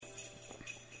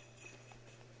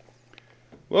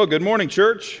Well, good morning,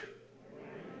 church.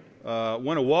 I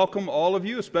want to welcome all of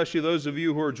you, especially those of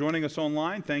you who are joining us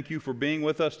online. Thank you for being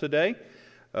with us today.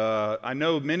 I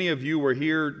know many of you were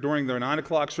here during the 9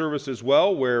 o'clock service as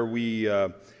well, where we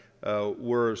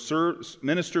were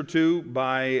ministered to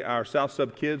by our South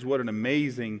Sub kids. What an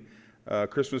amazing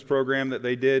Christmas program that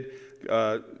they did.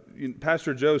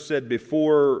 Pastor Joe said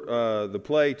before the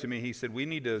play to me, he said, we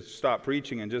need to stop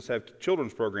preaching and just have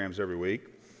children's programs every week,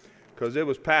 because it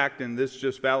was packed, and this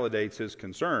just validates his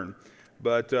concern.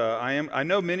 But I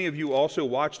know many of you also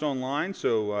watched online,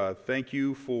 so thank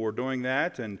you for doing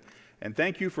that, and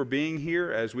thank you for being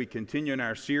here as we continue in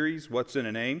our series, What's in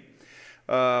a Name?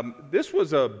 This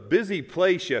was a busy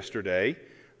place yesterday.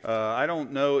 I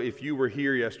don't know if you were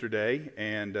here yesterday,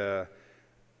 and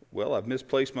well, I've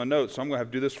misplaced my notes, so I'm going to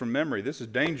have to do this from memory. This is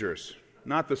dangerous.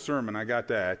 Not the sermon, I got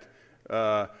that.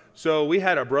 So we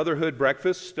had a brotherhood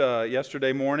breakfast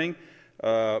yesterday morning.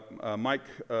 Mike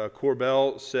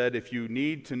Corbell said, if you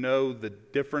need to know the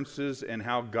differences in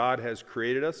how God has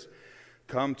created us,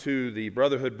 come to the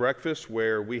brotherhood breakfast,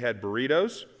 where we had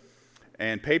burritos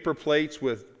and paper plates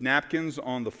with napkins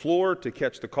on the floor to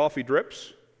catch the coffee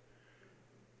drips,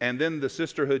 and then the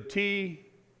sisterhood tea,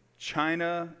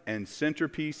 china and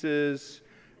centerpieces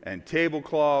and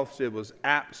tablecloths. It was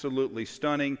absolutely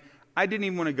stunning. I didn't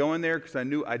even want to go in there because I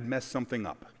knew I'd mess something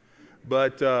up.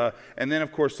 But and then,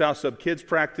 of course, South Sub Kids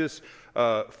practice.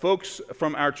 Folks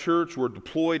from our church were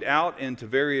deployed out into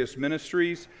various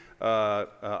ministries.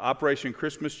 Operation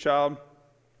Christmas Child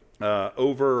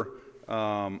over.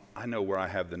 I know where I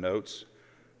have the notes.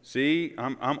 See,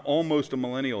 I'm almost a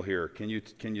millennial here. Can you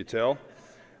tell?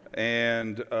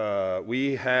 And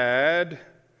we had.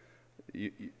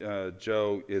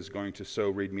 Joe is going to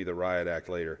so read me the riot act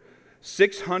later.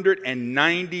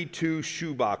 692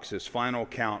 shoeboxes, final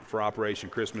count for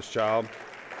Operation Christmas Child.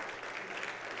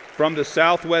 From the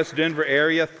southwest Denver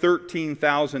area,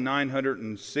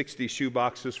 13,960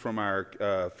 shoeboxes from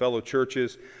our fellow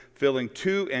churches, filling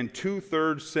 2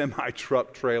 2/3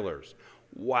 semi-truck trailers.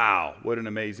 Wow, what an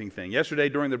amazing thing. Yesterday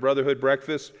during the Brotherhood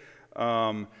Breakfast,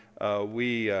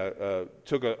 we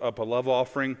took up a love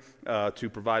offering to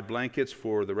provide blankets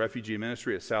for the refugee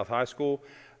ministry at South High School.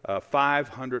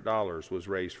 $500 was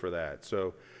raised for that.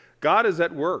 So God is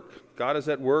at work. God is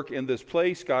at work in this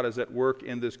place. God is at work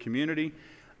in this community.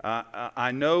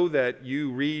 I know that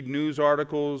you read news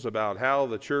articles about how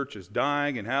the church is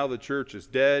dying and how the church is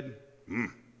dead.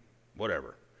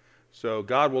 Whatever. So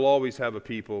God will always have a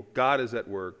people. God is at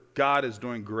work. God is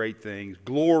doing great things.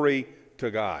 Glory to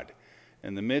God.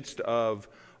 In the midst of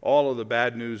all of the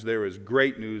bad news, there is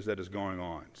great news that is going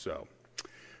on. So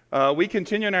we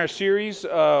continue in our series,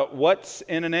 What's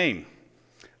in a Name?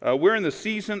 We're in the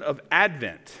season of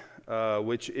Advent,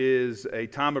 which is a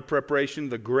time of preparation.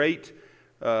 The great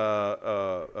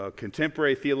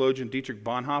contemporary theologian Dietrich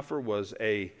Bonhoeffer was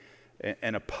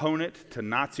an opponent to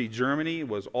Nazi Germany,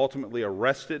 was ultimately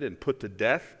arrested and put to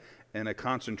death in a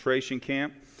concentration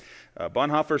camp.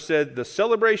 Bonhoeffer said, the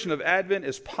celebration of Advent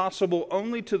is possible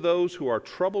only to those who are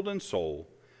troubled in soul,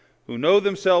 who know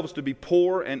themselves to be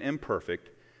poor and imperfect,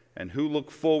 and who look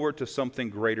forward to something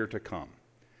greater to come.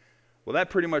 Well, that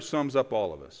pretty much sums up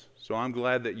all of us. So I'm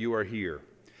glad that you are here.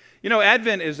 You know,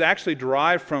 Advent is actually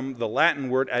derived from the Latin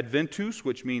word adventus,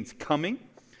 which means coming.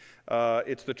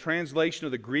 It's the translation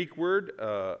of the Greek word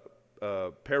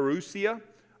parousia,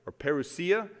 or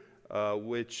parousia,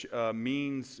 which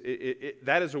means,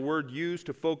 that is a word used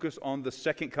to focus on the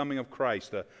second coming of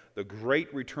Christ, the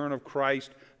great return of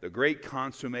Christ, the great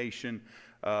consummation.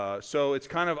 So it's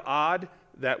kind of odd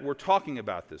that we're talking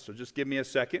about this. So just give me a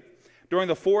second. During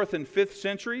the 4th and 5th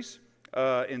centuries,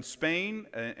 in Spain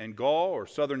and Gaul, or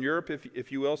Southern Europe,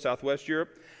 if you will, Southwest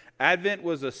Europe, Advent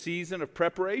was a season of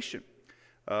preparation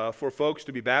for folks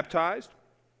to be baptized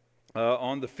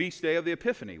on the feast day of the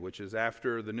Epiphany, which is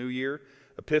after the New Year.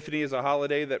 Epiphany is a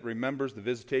holiday that remembers the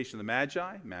visitation of the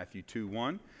Magi, Matthew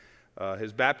 2:1.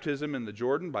 His baptism in the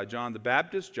Jordan by John the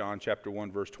Baptist, John chapter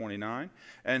 1, verse 29,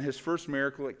 and his first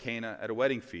miracle at Cana at a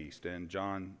wedding feast, and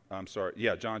John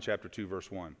chapter 2, verse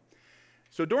 1.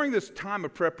 So during this time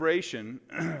of preparation,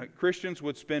 Christians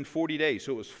would spend 40 days.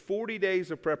 So it was 40 days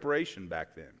of preparation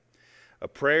back then. A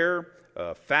prayer,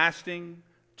 fasting,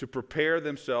 to prepare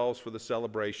themselves for the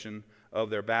celebration of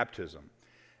their baptism.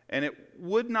 And it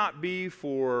would not be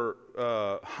for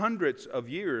hundreds of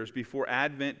years before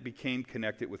Advent became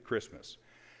connected with Christmas.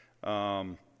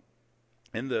 In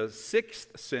the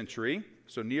 6th century,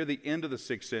 so near the end of the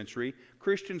 6th century,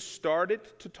 Christians started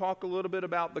to talk a little bit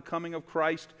about the coming of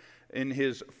Christ in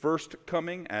his first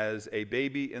coming as a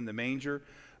baby in the manger.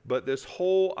 but this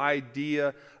whole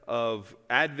idea of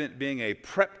Advent being a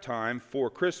prep time for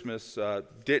Christmas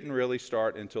didn't really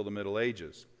start until the Middle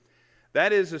Ages.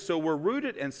 That is, so we're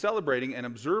rooted and celebrating and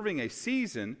observing a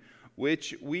season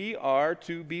which we are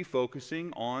to be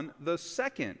focusing on the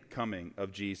second coming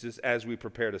of Jesus as we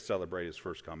prepare to celebrate his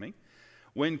first coming,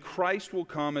 when Christ will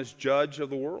come as judge of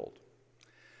the world.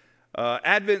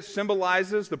 Advent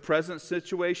symbolizes the present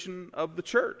situation of the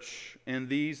church in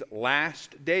these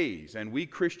last days, and we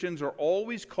Christians are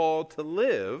always called to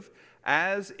live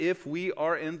as if we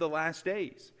are in the last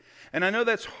days. And I know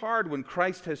that's hard when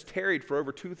Christ has tarried for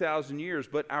over 2,000 years,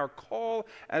 but our call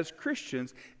as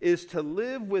Christians is to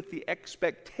live with the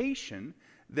expectation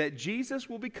that Jesus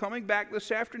will be coming back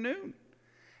this afternoon.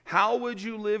 How would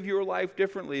you live your life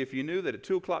differently if you knew that at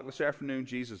 2 o'clock this afternoon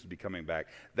Jesus would be coming back?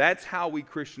 That's how we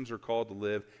Christians are called to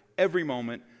live every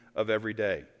moment of every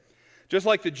day. Just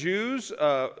like the Jews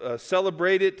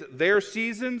celebrated their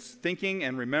seasons, thinking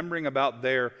and remembering about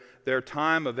their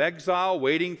time of exile,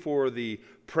 waiting for the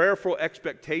prayerful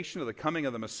expectation of the coming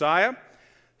of the Messiah,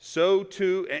 so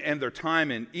too, and their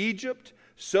time in Egypt,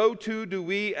 so too do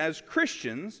we as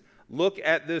Christians look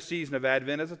at this season of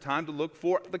Advent as a time to look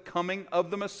for the coming of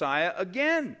the Messiah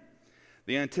again.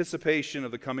 The anticipation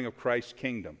of the coming of Christ's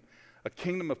kingdom, a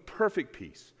kingdom of perfect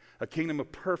peace, a kingdom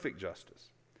of perfect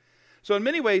justice. So in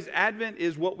many ways, Advent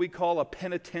is what we call a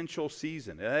penitential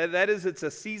season. That is, it's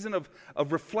a season of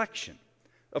reflection,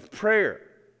 of prayer,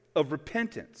 of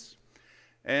repentance.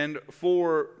 And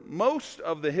for most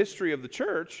of the history of the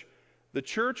church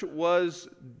was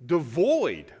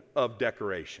devoid of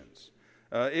decorations.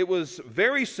 It was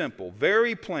very simple,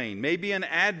 very plain, maybe an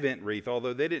Advent wreath,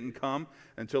 although they didn't come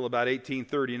until about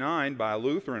 1839 by a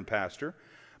Lutheran pastor.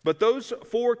 But those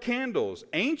 4 candles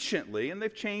anciently, and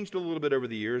they've changed a little bit over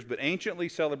the years, but anciently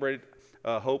celebrated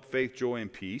hope, faith, joy,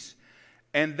 and peace,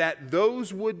 and that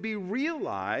those would be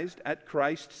realized at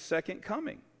Christ's second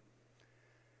coming.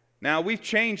 Now, we've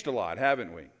changed a lot,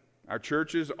 haven't we? Our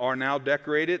churches are now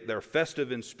decorated, they're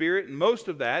festive in spirit, and most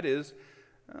of that is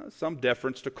some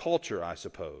deference to culture, I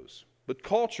suppose. But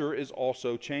culture is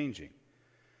also changing.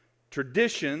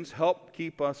 Traditions help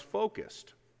keep us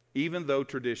focused, even though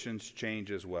traditions change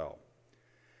as well.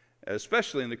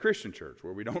 Especially in the Christian church,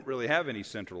 where we don't really have any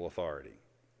central authority.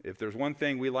 If there's one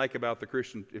thing we like about the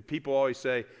Christian, if people always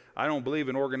say, I don't believe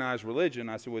in organized religion,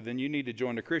 I say, well, then you need to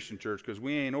join the Christian church because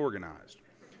we ain't organized.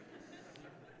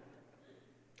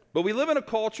 But we live in a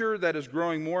culture that is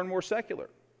growing more and more secular.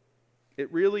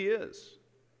 It really is.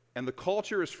 And the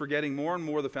culture is forgetting more and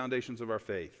more the foundations of our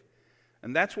faith.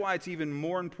 And that's why it's even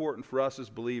more important for us as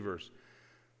believers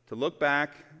to look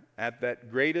back at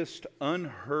that greatest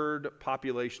unheard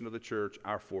population of the church,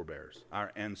 our forebears,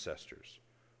 our ancestors,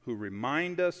 who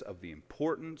remind us of the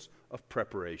importance of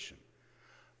preparation,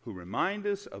 who remind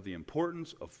us of the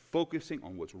importance of focusing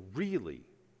on what's really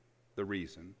the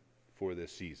reason for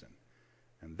this season.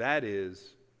 And that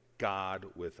is God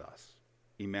with us,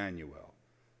 Emmanuel,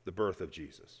 the birth of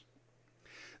Jesus.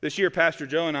 This year, Pastor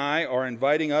Joe and I are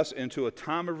inviting us into a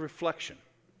time of reflection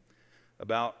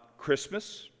about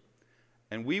Christmas,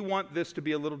 and we want this to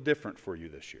be a little different for you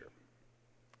this year.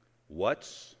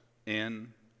 What's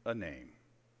in a name?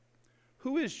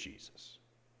 Who is Jesus?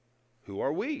 Who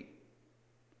are we?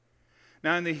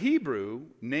 Now, in the Hebrew,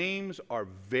 names are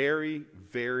very,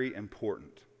 very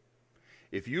important.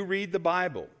 If you read the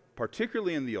Bible,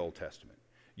 particularly in the Old Testament,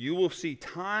 you will see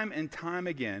time and time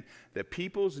again that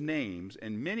people's names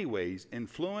in many ways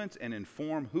influence and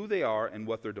inform who they are and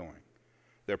what they're doing.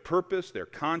 Their purpose, their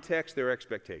context, their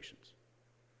expectations.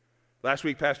 Last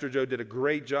week, Pastor Joe did a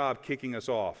great job kicking us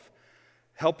off,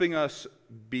 helping us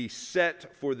be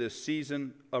set for this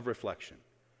season of reflection.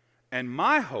 And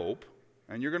my hope,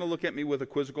 and you're going to look at me with a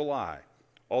quizzical eye,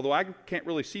 although I can't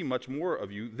really see much more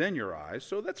of you than your eyes,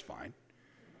 so that's fine.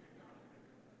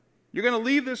 You're going to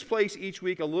leave this place each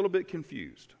week a little bit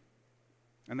confused,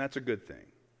 and that's a good thing.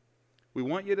 We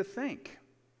want you to think.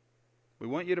 We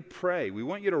want you to pray. We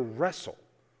want you to wrestle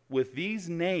with these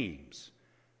names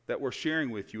that we're sharing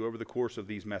with you over the course of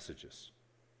these messages.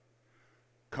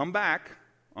 Come back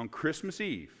on Christmas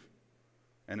Eve,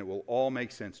 and it will all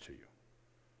make sense to you.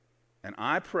 And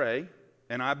I pray,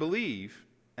 and I believe,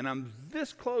 and I'm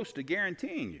this close to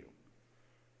guaranteeing you,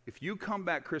 if you come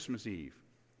back Christmas Eve,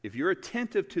 if you're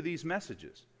attentive to these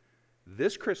messages,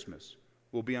 this Christmas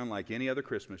will be unlike any other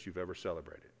Christmas you've ever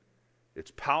celebrated.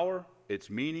 Its power, its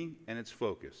meaning, and its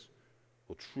focus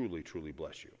will truly, truly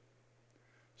bless you.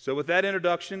 So with that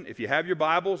introduction, if you have your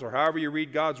Bibles or however you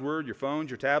read God's Word, your phones,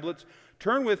 your tablets,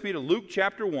 turn with me to Luke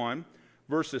chapter 1,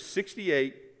 verses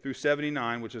 68 through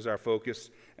 79, which is our focus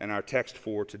and our text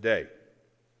for today.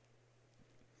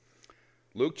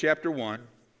 Luke chapter 1,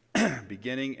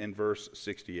 beginning in verse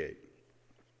 68.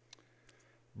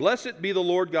 Blessed be the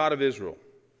Lord God of Israel,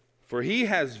 for he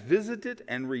has visited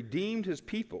and redeemed his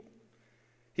people.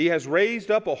 He has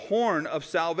raised up a horn of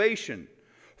salvation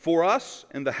for us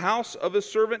in the house of his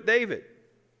servant David.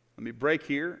 Let me break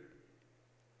here.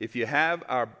 If you have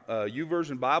our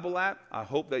YouVersion Bible app, I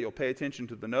hope that you'll pay attention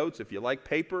to the notes. If you like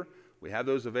paper, we have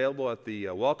those available at the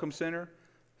Welcome Center.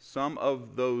 Some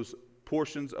of those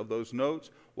portions of those notes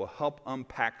will help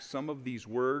unpack some of these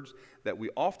words that we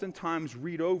oftentimes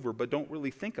read over but don't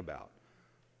really think about.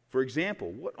 For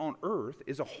example, what on earth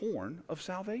is a horn of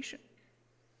salvation?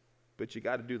 But you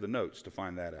got to do the notes to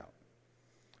find that out.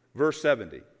 Verse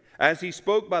 70, as he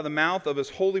spoke by the mouth of his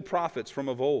holy prophets from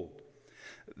of old,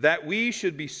 that we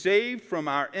should be saved from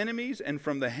our enemies and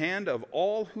from the hand of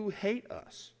all who hate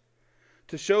us,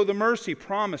 to show the mercy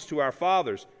promised to our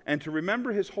fathers, and to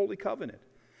remember his holy covenant,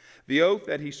 the oath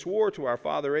that he swore to our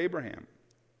father Abraham,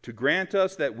 to grant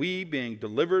us that we, being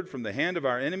delivered from the hand of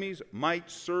our enemies, might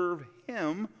serve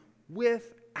him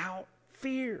without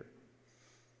fear,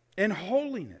 in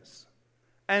holiness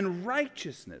and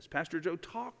righteousness. Pastor Joe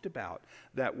talked about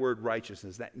that word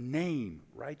righteousness, that name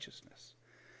righteousness,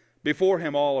 before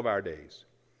him all of our days.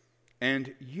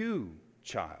 And you,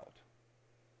 child,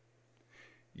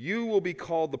 you will be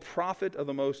called the prophet of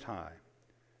the Most High,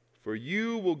 for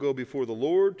you will go before the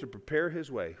Lord to prepare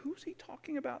his way. Who's he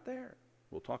talking about there?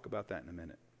 We'll talk about that in a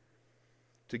minute.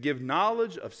 To give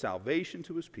knowledge of salvation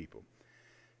to his people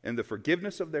and the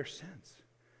forgiveness of their sins,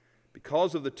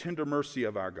 because of the tender mercy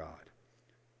of our God,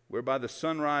 whereby the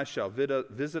sunrise shall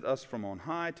visit us from on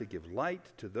high, to give light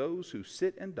to those who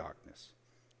sit in darkness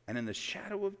and in the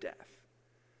shadow of death,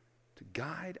 to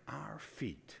guide our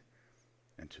feet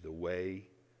into the way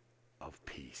of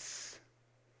peace.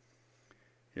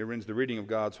 Here ends the reading of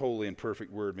God's holy and perfect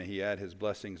word. May he add his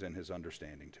blessings and his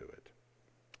understanding to it.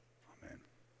 Amen.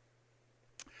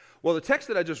 Well, the text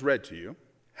that I just read to you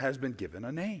has been given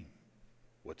a name.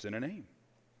 What's in a name?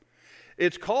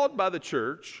 It's called by the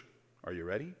church, are you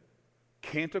ready?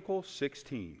 Canticle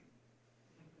 16.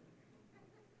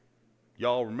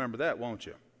 Y'all remember that, won't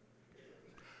you?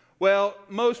 Well,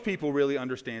 most people really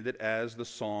understand it as the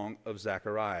Song of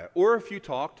Zechariah. Or if you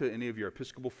talk to any of your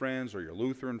Episcopal friends or your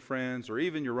Lutheran friends or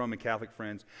even your Roman Catholic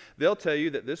friends, they'll tell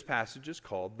you that this passage is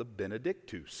called the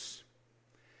Benedictus.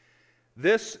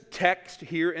 This text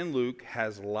here in Luke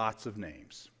has lots of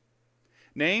names.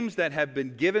 Names that have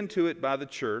been given to it by the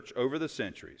church over the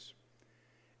centuries.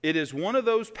 It is one of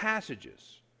those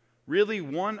passages, really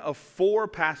one of 4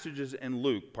 passages in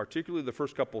Luke, particularly the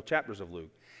first couple chapters of Luke,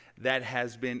 that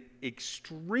has been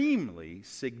extremely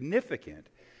significant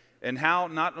in how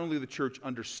not only the church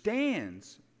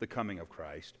understands the coming of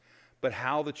Christ, but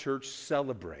how the church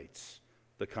celebrates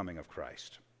the coming of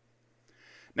Christ.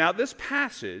 Now, this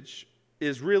passage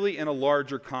is really in a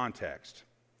larger context.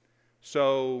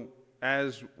 So,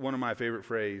 as one of my favorite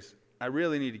phrases, I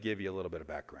really need to give you a little bit of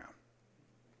background.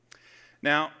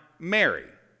 Now, Mary,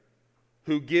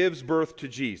 who gives birth to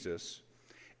Jesus,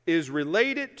 is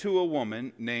related to a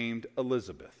woman named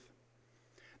Elizabeth.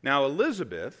 Now,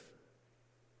 Elizabeth,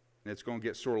 and it's going to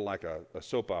get sort of like a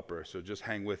soap opera, so just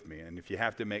hang with me. And if you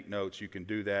have to make notes, you can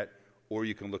do that, or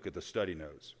you can look at the study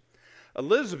notes.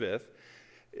 Elizabeth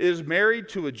is married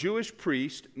to a Jewish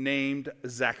priest named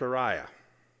Zechariah.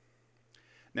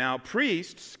 Now,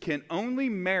 priests can only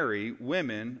marry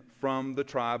women from the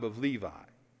tribe of Levi.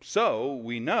 So,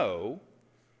 we know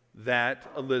that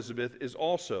Elizabeth is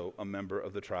also a member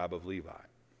of the tribe of Levi.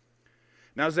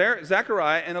 Now,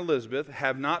 Zechariah and Elizabeth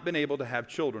have not been able to have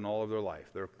children all of their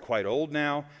life. They're quite old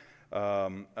now.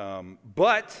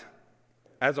 But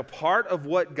as a part of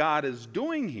what God is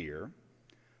doing here,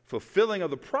 fulfilling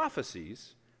of the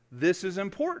prophecies, this is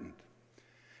important.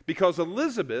 Because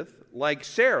Elizabeth, like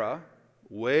Sarah,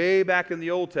 way back in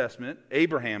the Old Testament,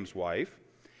 Abraham's wife,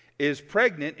 is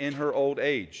pregnant in her old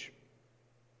age.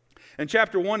 In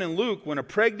chapter 1 in Luke, when a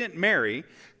pregnant Mary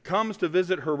comes to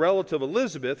visit her relative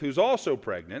Elizabeth, who's also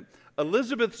pregnant,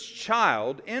 Elizabeth's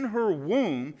child in her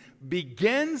womb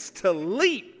begins to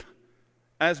leap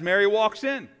as Mary walks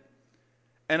in.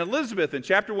 And Elizabeth, in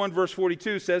chapter 1, verse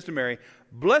 42, says to Mary,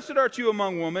 "Blessed art you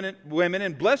among women,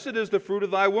 and blessed is the fruit of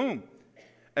thy womb."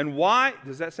 And why?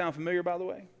 Does that sound familiar, by the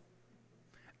way?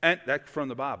 And that's from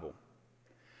the Bible.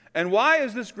 "And why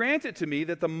is this granted to me,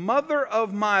 that the mother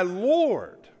of my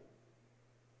Lord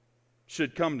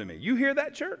should come to me?" You hear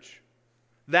that, church?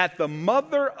 "That the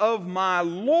mother of my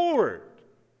Lord,"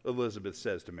 Elizabeth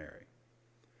says to Mary.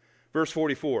 Verse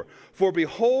 44, "For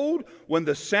behold, when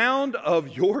the sound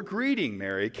of your greeting,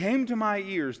 Mary, came to my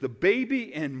ears, the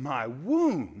baby in my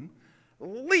womb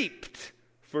leaped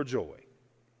for joy.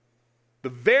 The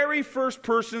very first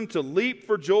person to leap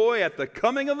for joy at the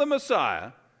coming of the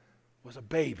Messiah was a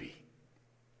baby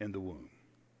in the womb.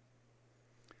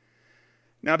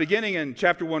 Now, beginning in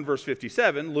chapter 1, verse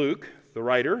 57, Luke, the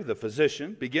writer, the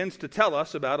physician, begins to tell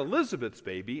us about Elizabeth's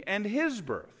baby and his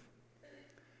birth.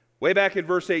 Way back in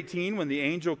verse 18, when the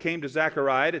angel came to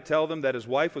Zechariah to tell them that his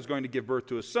wife was going to give birth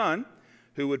to a son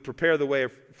who would prepare the way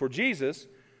for Jesus,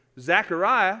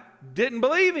 Zechariah didn't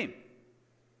believe him,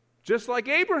 just like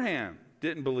Abraham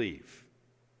didn't believe.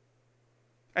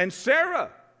 And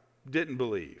Sarah didn't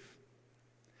believe.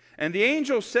 And the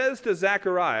angel says to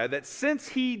Zechariah that since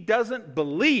he doesn't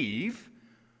believe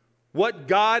what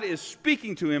God is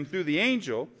speaking to him through the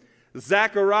angel,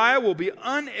 Zechariah will be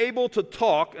unable to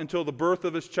talk until the birth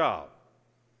of his child.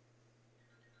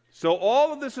 So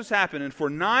all of this has happened, and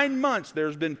for 9 months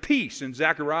there's been peace in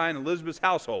Zechariah and Elizabeth's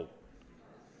household.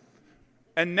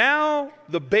 And now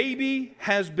the baby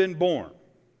has been born.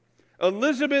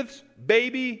 Elizabeth's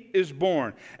baby is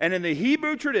born. And in the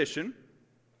Hebrew tradition,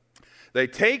 they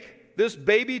take this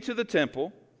baby to the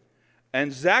temple,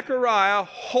 and Zechariah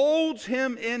holds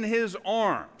him in his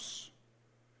arms,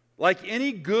 like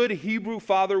any good Hebrew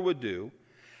father would do,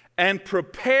 and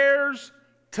prepares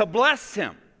to bless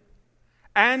him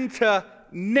and to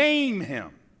name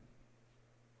him.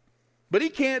 But he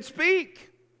can't speak.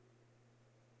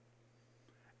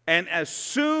 And as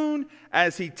soon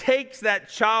as he takes that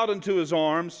child into his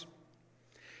arms,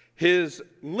 his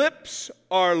lips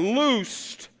are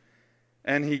loosed,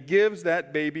 and he gives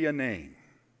that baby a name.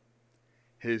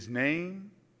 His name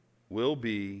will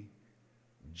be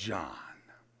John.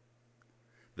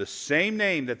 The same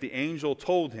name that the angel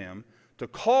told him to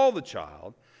call the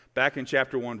child back in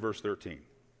chapter 1, verse 13.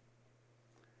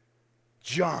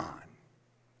 John.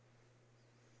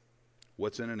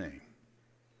 What's in a name?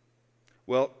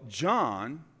 Well,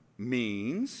 John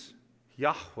means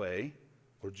Yahweh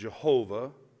or Jehovah.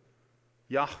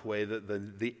 Yahweh,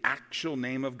 the actual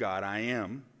name of God, I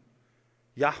am.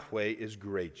 Yahweh is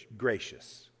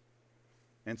gracious.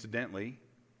 Incidentally,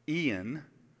 Ian,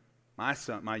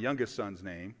 my youngest son's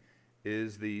name,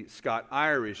 is the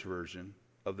Scot-Irish version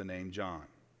of the name John.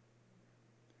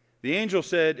 The angel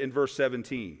said in verse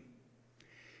 17,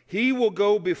 he will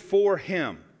go before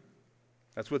him.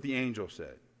 That's what the angel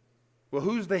said. Well,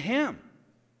 who's the him?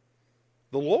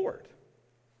 The Lord.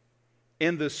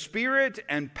 In the spirit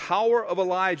and power of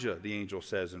Elijah, the angel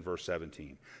says in verse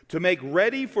 17, to make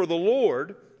ready for the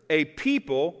Lord a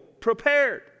people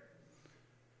prepared.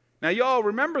 Now, y'all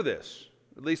remember this.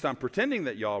 At least I'm pretending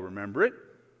that y'all remember it.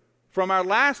 From our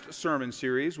last sermon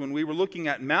series, when we were looking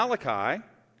at Malachi,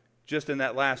 just in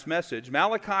that last message,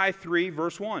 Malachi 3,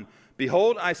 verse 1.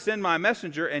 Behold, I send my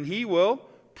messenger, and he will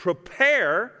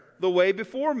prepare the way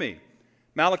before me.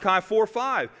 Malachi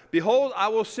 4:5. Behold, I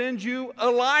will send you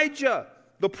Elijah,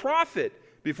 the prophet,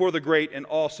 before the great and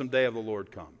awesome day of the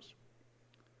Lord comes.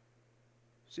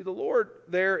 See, the Lord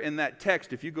there in that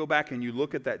text, if you go back and you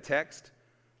look at that text,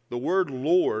 the word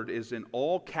Lord is in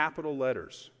all capital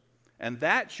letters. And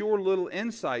that's your little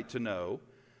insight to know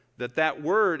that that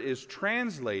word is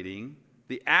translating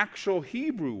the actual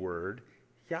Hebrew word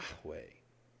Yahweh.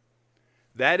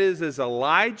 That is, as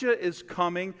Elijah is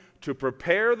coming to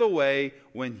prepare the way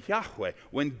when Yahweh,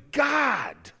 when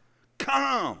God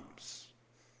comes.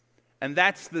 And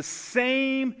that's the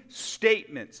same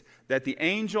statements that the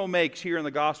angel makes here in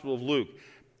the Gospel of Luke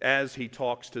as he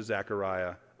talks to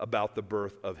Zechariah about the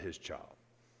birth of his child.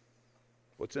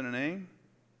 What's in a name?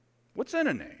 What's in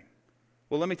a name?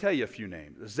 Well, let me tell you a few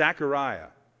names. Zechariah.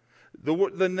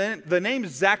 The name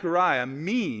Zechariah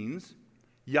means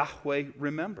Yahweh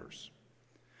remembers.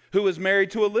 Who is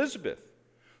married to Elizabeth,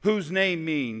 whose name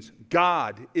means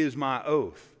God is my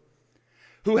oath.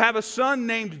 Who have a son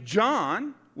named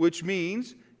John, which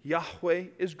means Yahweh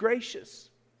is gracious.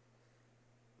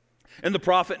 And the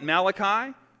prophet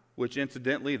Malachi, which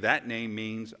incidentally that name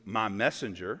means my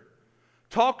messenger,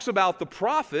 talks about the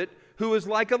prophet who is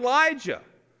like Elijah,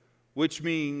 which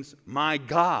means my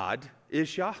God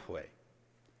is Yahweh.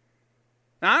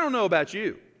 Now, I don't know about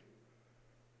you,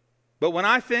 but when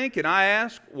I think and I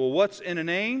ask, well, what's in a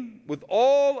name? With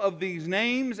all of these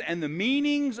names and the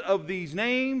meanings of these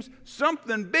names,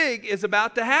 something big is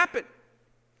about to happen.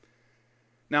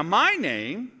 Now, my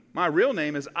name, my real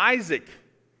name is Isaac,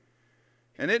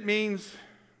 and it means,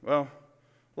 well,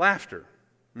 laughter.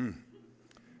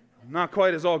 Not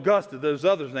quite as august as those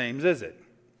other names, is it?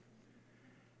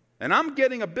 And I'm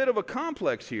getting a bit of a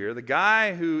complex here. The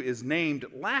guy who is named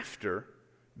Laughter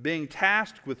being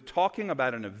tasked with talking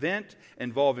about an event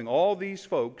involving all these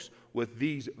folks with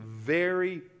these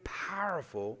very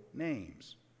powerful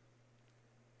names.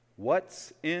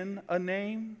 What's in a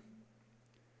name?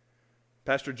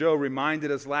 Pastor Joe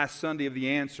reminded us last Sunday of the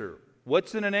answer.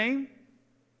 What's in a name?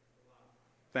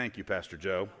 Thank you, Pastor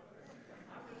Joe.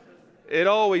 It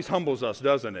always humbles us,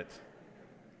 doesn't it?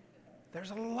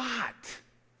 There's a lot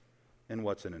in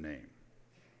what's in a name.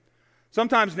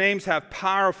 Sometimes names have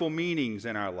powerful meanings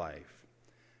in our life.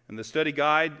 And the study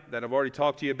guide that I've already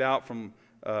talked to you about from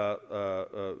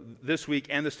this week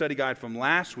and the study guide from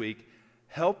last week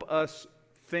help us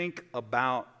think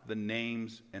about the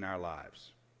names in our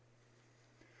lives.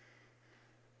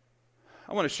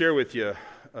 I want to share with you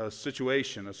a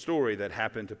situation, a story that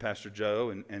happened to Pastor Joe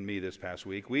and me this past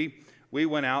week. We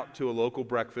went out to a local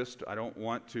breakfast. I don't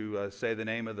want to say the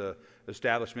name of the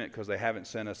establishment because they haven't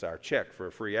sent us our check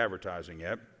for free advertising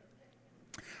yet.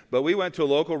 But we went to a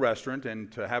local restaurant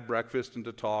and to have breakfast and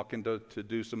to talk and to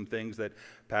do some things that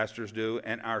pastors do.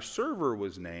 And our server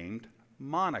was named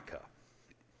Monica.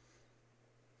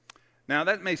 Now,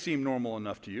 that may seem normal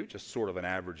enough to you, just sort of an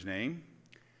average name.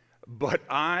 But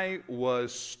I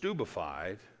was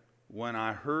stupefied when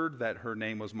I heard that her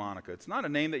name was Monica. It's not a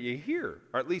name that you hear,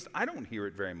 or at least I don't hear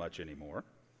it very much anymore.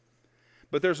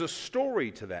 But there's a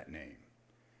story to that name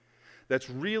that's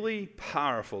really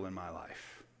powerful in my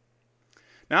life.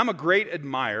 Now, I'm a great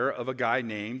admirer of a guy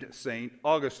named St.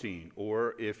 Augustine,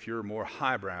 or if you're more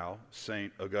highbrow,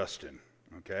 St. Augustine,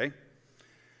 okay?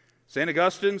 St.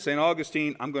 Augustine, St.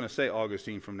 Augustine, I'm going to say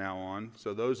Augustine from now on,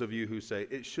 so those of you who say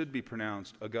it should be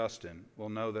pronounced Augustine will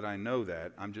know that I know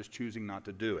that. I'm just choosing not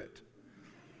to do it.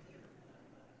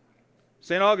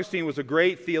 St. Augustine was a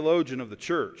great theologian of the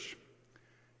church.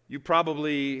 You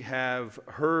probably have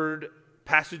heard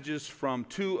passages from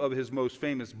two of his most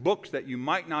famous books that you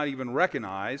might not even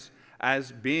recognize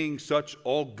as being such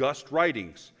august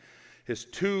writings.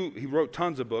 He wrote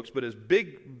tons of books, but his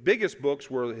biggest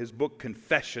books were his book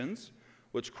Confessions,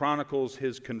 which chronicles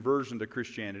his conversion to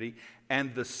Christianity,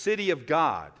 and The City of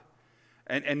God.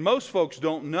 And most folks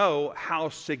don't know how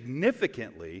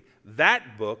significantly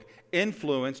that book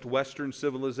influenced Western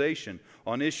civilization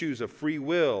on issues of free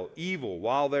will, evil,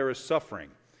 while there is suffering.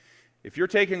 If you're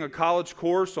taking a college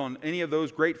course on any of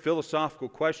those great philosophical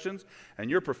questions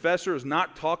and your professor is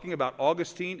not talking about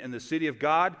Augustine and the City of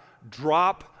God,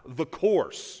 drop the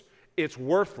course. It's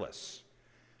worthless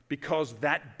because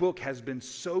that book has been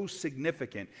so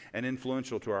significant and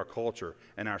influential to our culture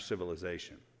and our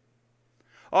civilization.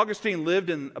 Augustine lived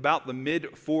in about the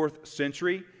mid-4th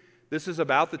century. This is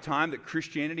about the time that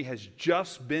Christianity has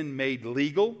just been made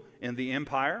legal in the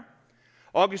empire.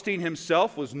 Augustine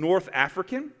himself was North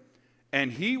African,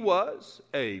 and he was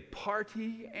a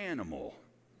party animal.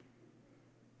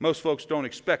 Most folks don't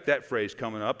expect that phrase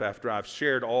coming up after I've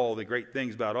shared all the great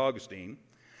things about Augustine.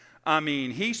 I mean,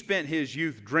 he spent his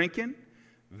youth drinking,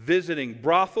 visiting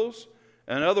brothels,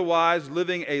 and otherwise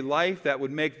living a life that would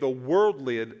make the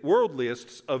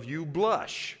worldliest of you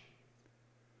blush.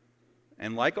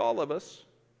 And like all of us,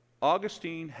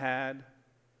 Augustine had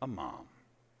a mom.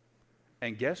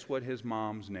 And guess what his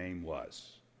mom's name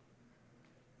was?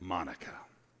 Monica.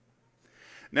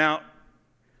 Now,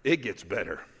 it gets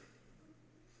better.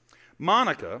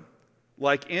 Monica,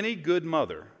 like any good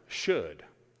mother should,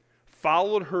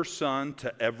 followed her son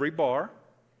to every bar,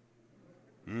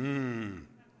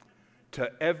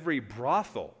 to every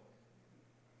brothel.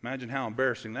 Imagine how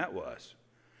embarrassing that was.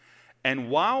 And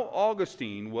while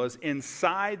Augustine was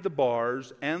inside the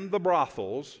bars and the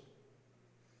brothels,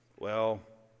 well,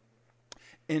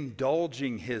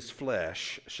 indulging his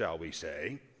flesh, shall we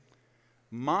say,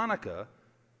 Monica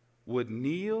would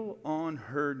kneel on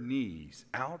her knees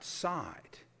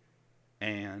outside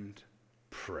and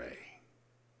pray.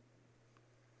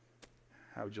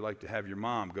 How would you like to have your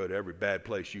mom go to every bad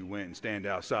place you went and stand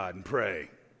outside and pray?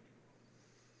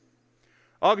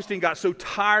 Augustine got so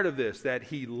tired of this that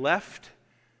he left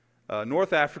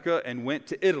North Africa and went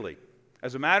to Italy.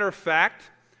 As a matter of fact,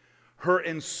 her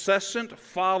incessant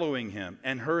following him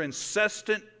and her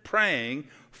incessant praying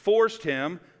forced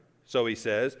him, so he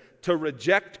says, to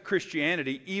reject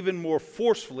Christianity even more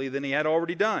forcefully than he had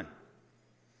already done.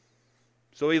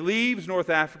 So he leaves North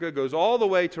Africa, goes all the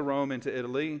way to Rome into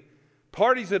Italy,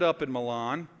 parties it up in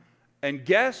Milan, and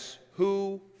guess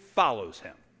who follows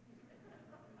him?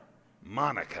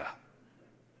 Monica.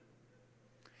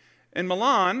 In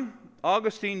Milan,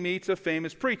 Augustine meets a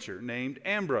famous preacher named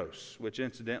Ambrose, which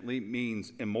incidentally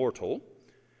means immortal,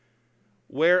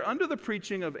 where under the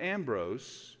preaching of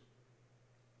Ambrose,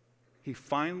 he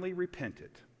finally repented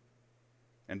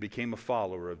and became a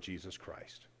follower of Jesus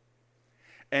Christ.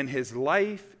 And his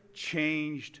life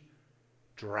changed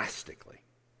drastically.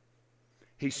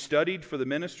 He studied for the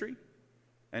ministry.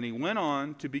 And he went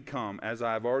on to become, as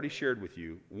I've already shared with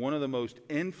you, one of the most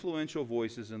influential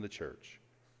voices in the church,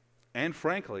 and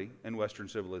frankly, in Western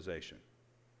civilization.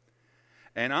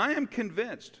 And I am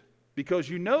convinced, because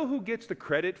you know who gets the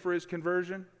credit for his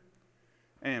conversion?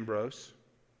 Ambrose.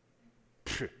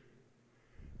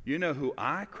 You know who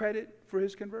I credit for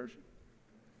his conversion?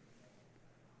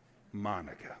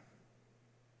 Monica.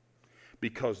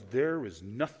 Because there is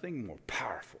nothing more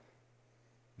powerful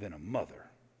than a mother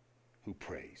who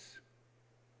prays.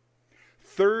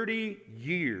 30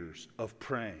 years of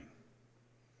praying.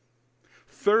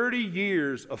 30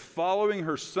 years of following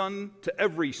her son to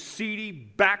every seedy,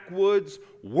 backwoods,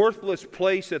 worthless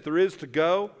place that there is to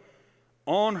go,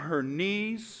 on her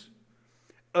knees,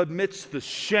 amidst the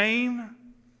shame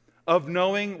of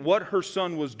knowing what her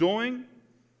son was doing,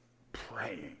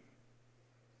 praying.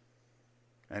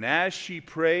 And as she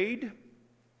prayed,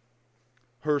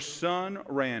 her son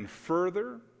ran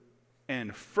further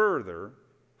and further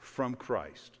from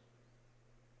Christ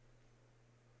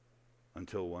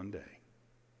until one day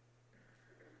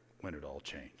when it all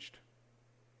changed.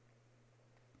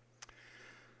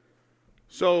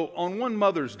 So on one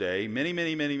Mother's Day, many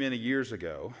years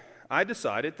ago, I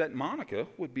decided that Monica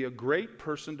would be a great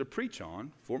person to preach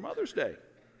on for Mother's Day.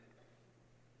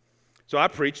 So I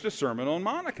preached a sermon on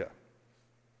Monica.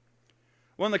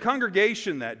 Well, in the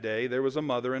congregation that day, there was a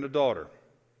mother and a daughter,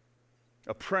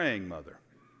 a praying mother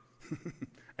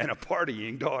and a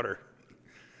partying daughter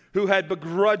who had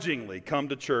begrudgingly come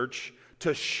to church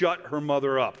to shut her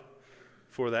mother up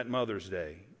for that Mother's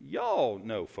Day. Y'all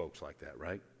know folks like that,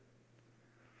 right?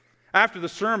 After the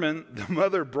sermon, the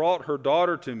mother brought her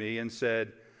daughter to me and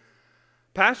said,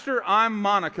 "Pastor, I'm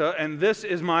Monica, and this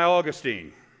is my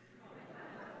Augustine."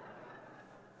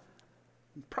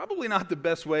 Probably not the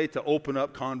best way to open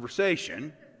up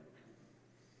conversation.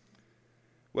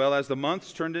 Well, as the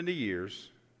months turned into years,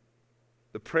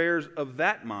 the prayers of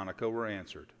that Monica were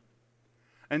answered.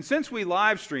 And since we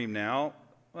live stream now,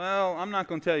 well, I'm not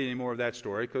going to tell you any more of that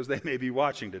story because they may be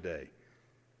watching today.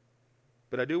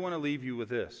 But I do want to leave you with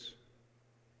this.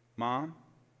 Mom,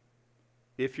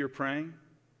 if you're praying,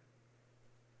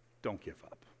 don't give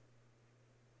up.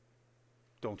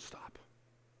 Don't stop.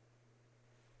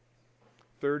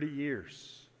 30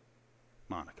 years,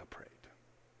 Monica prayed.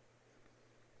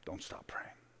 Don't stop praying.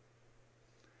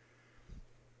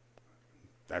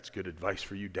 That's good advice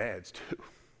for you dads, too.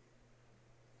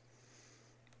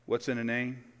 What's in a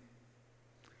name?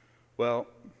 Well,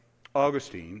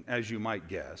 Augustine, as you might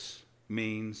guess,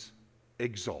 means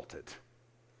exalted.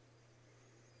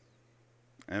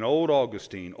 And old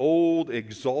Augustine, old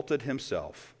exalted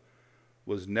himself,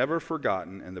 was never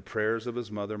forgotten in the prayers of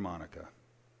his mother Monica,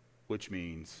 which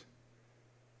means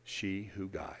she who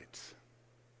guides.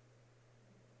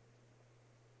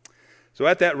 So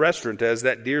at that restaurant, as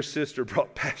that dear sister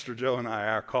brought Pastor Joe and I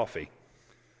our coffee,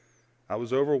 I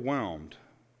was overwhelmed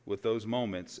with those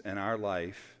moments in our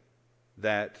life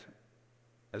that,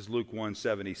 as Luke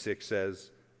 1:76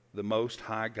 says, the Most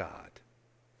High God,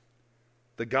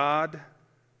 the God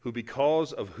who,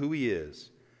 because of who he is,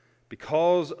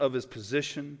 because of his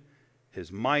position,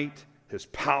 his might, his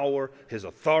power, his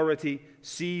authority,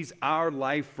 sees our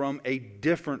life from a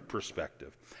different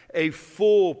perspective, a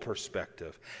full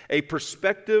perspective, a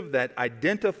perspective that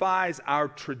identifies our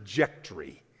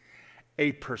trajectory,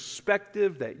 a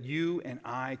perspective that you and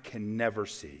I can never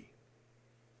see.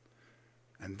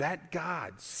 And that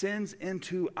God sends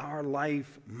into our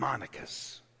life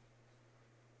Monicas,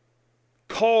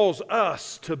 calls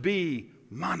us to be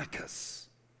Monicas,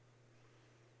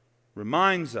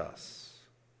 reminds us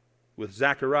with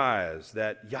Zacharias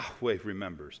that Yahweh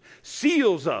remembers,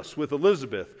 seals us with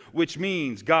Elizabeth, which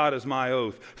means God is my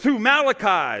oath, through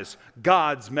Malachi's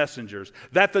God's messengers,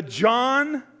 that the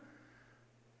John,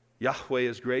 Yahweh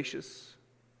is gracious,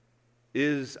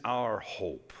 is our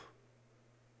hope.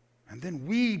 And then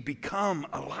we become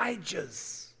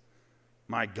Elijah's.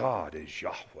 My God is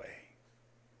Yahweh.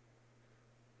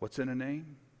 What's in a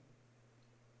name?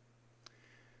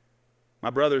 My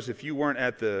brothers, if you weren't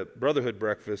at the Brotherhood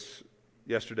breakfast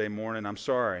yesterday morning, I'm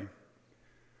sorry.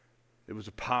 It was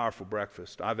a powerful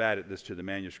breakfast. I've added this to the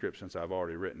manuscript since I've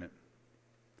already written it.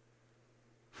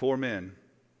 4 men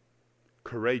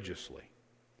courageously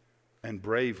and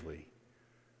bravely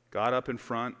got up in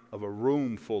front of a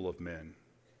room full of men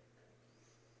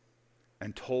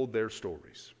and told their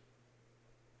stories.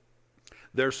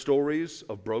 Their stories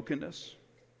of brokenness,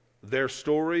 their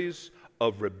stories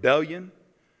of rebellion,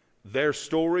 their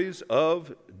stories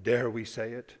of, dare we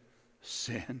say it,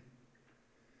 sin.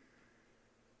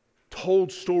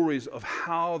 Told stories of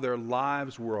how their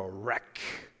lives were a wreck.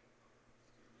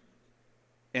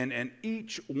 And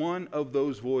each one of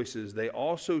those voices, they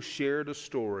also shared a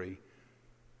story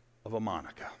of a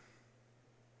Monica,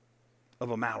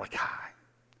 of a Malachi,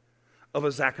 of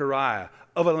a Zechariah,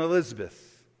 of an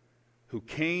Elizabeth, who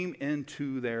came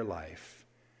into their life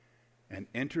and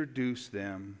introduced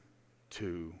them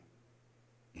to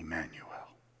Emmanuel.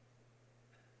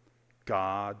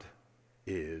 God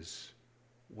is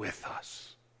with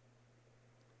us.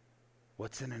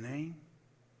 What's in a name?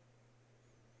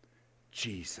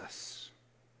 Jesus,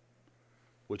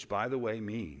 which, by the way,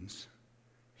 means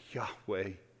Yahweh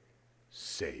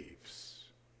saves.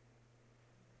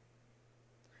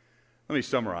 Let me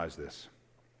summarize this.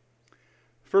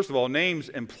 First of all, names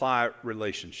imply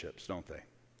relationships, don't they?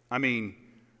 I mean,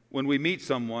 when we meet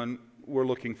someone, we're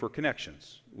looking for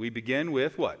connections. We begin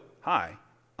with what? Hi,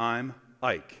 I'm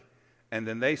Ike. And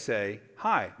then they say,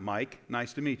 hi, Mike,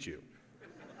 nice to meet you.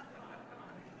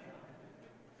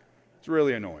 It's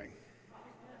really annoying.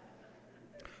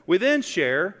 We then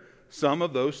share some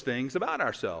of those things about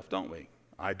ourselves, don't we?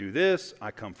 I do this,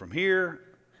 I come from here.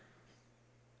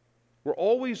 We're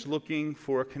always looking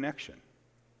for a connection.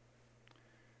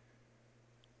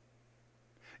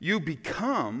 You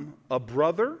become a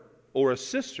brother or a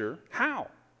sister, how?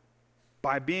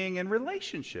 By being in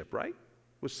relationship, right?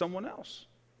 With someone else.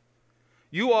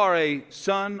 You are a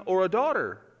son or a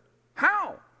daughter,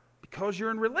 how? Because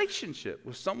you're in relationship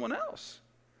with someone else.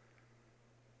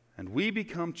 And we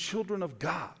become children of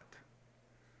God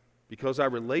because our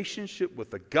relationship with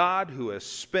the God who has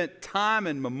spent time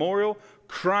immemorial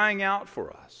crying out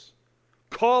for us,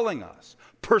 calling us,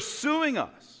 pursuing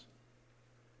us,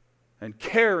 and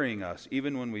carrying us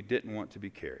even when we didn't want to be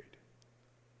carried.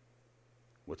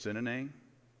 What's in a name?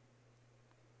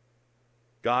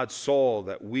 God saw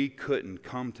that we couldn't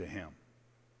come to Him.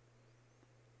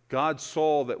 God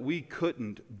saw that we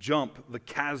couldn't jump the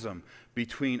chasm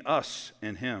between us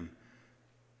and Him.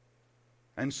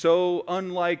 And so,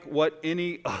 unlike what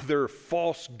any other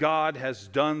false god has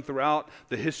done throughout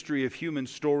the history of human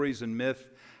stories and myth,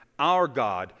 our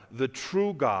God, the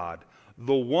true God,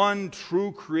 the one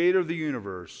true creator of the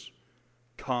universe,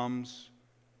 comes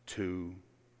to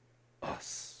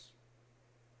us.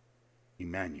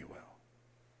 Emmanuel.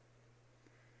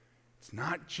 It's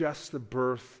not just the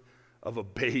birth of a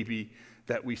baby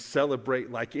that we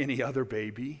celebrate like any other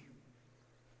baby.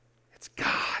 It's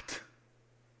God.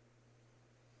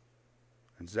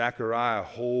 And Zechariah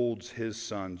holds his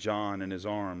son John in his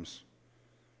arms,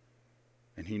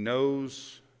 and he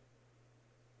knows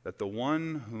that the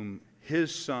one whom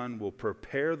his son will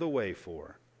prepare the way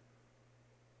for,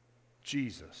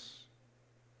 Jesus,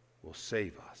 will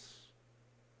save us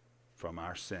from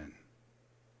our sin.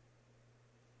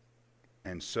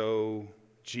 And so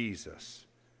Jesus,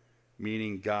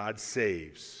 meaning God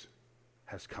saves,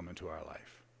 has come into our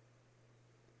life.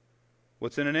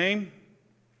 What's in a name?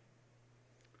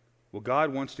 Well,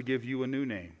 God wants to give you a new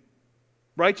name.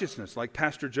 Righteousness, like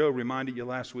Pastor Joe reminded you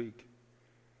last week.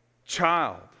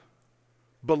 Child,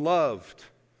 beloved,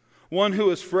 one who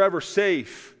is forever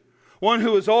safe, one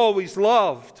who is always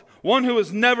loved, one who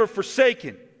is never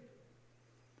forsaken.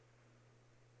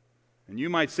 And you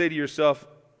might say to yourself,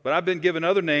 but I've been given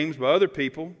other names by other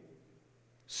people.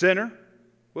 Sinner?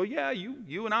 Well, yeah,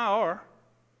 you and I are.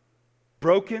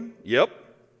 Broken? Yep.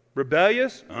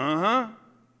 Rebellious? Uh-huh.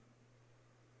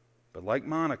 But like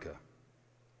Monica,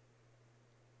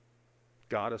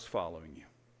 God is following you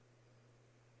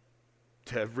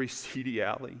to every seedy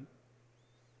alley,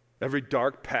 every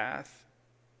dark path,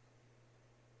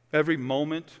 every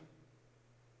moment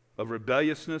of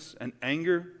rebelliousness and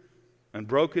anger and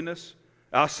brokenness,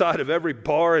 outside of every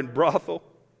bar and brothel.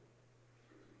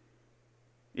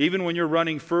 Even when you're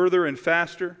running further and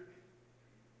faster,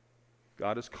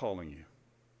 God is calling you,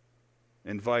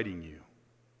 inviting you,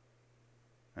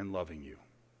 and loving you.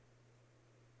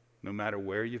 No matter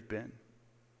where you've been,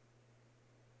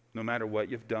 no matter what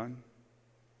you've done,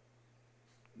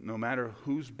 no matter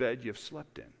whose bed you've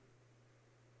slept in,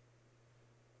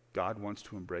 God wants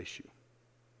to embrace you,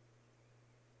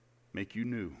 make you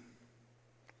new,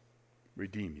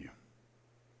 redeem you,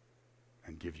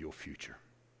 and give you a future.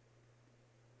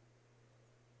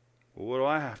 Well, what do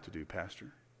I have to do,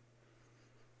 Pastor?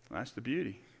 Well, that's the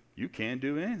beauty. You can't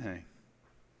do anything.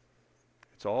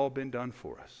 It's all been done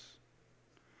for us.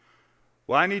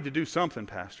 Well, I need to do something,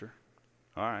 Pastor.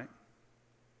 All right.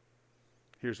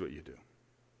 Here's what you do.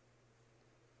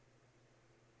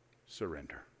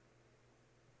 Surrender.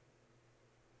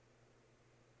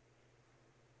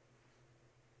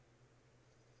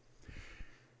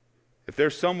 If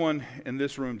there's someone in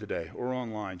this room today or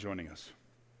online joining us,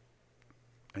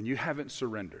 and you haven't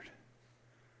surrendered,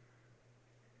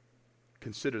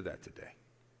 Consider that today.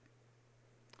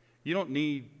 You don't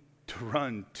need to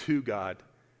run to God.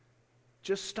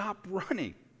 Just stop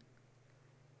running,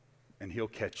 and He'll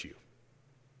catch you.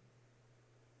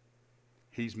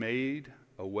 He's made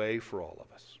a way for all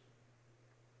of us.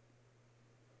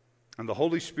 And the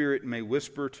Holy Spirit may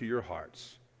whisper to your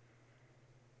hearts,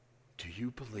 do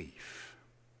you believe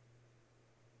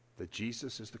that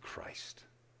Jesus is the Christ,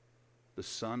 the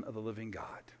Son of the living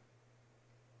God,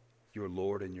 your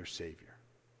Lord and your Savior?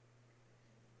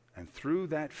 And through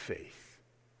that faith,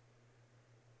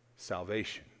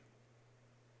 salvation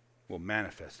will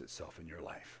manifest itself in your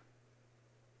life.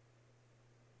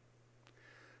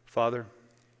 Father,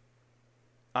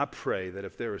 I pray that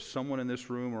if there is someone in this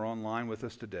room or online with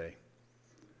us today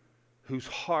whose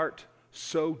heart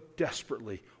so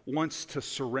desperately wants to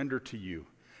surrender to you,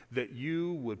 that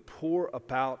you would pour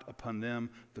about upon them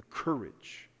the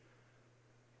courage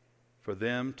for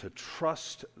them to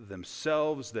trust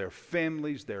themselves, their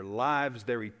families, their lives,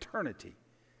 their eternity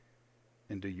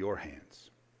into your hands.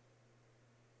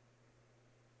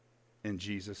 In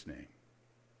Jesus' name,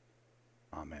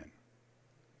 amen.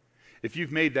 If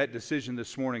you've made that decision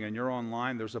this morning and you're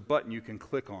online, there's a button you can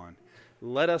click on.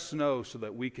 Let us know so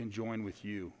that we can join with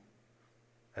you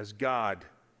as God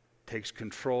takes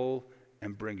control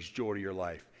and brings joy to your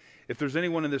life. If there's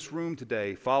anyone in this room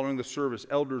today, following the service,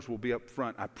 elders will be up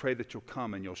front. I pray that you'll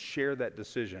come and you'll share that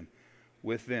decision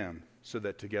with them so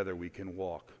that together we can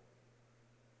walk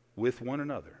with one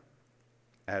another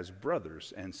as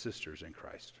brothers and sisters in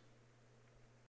Christ.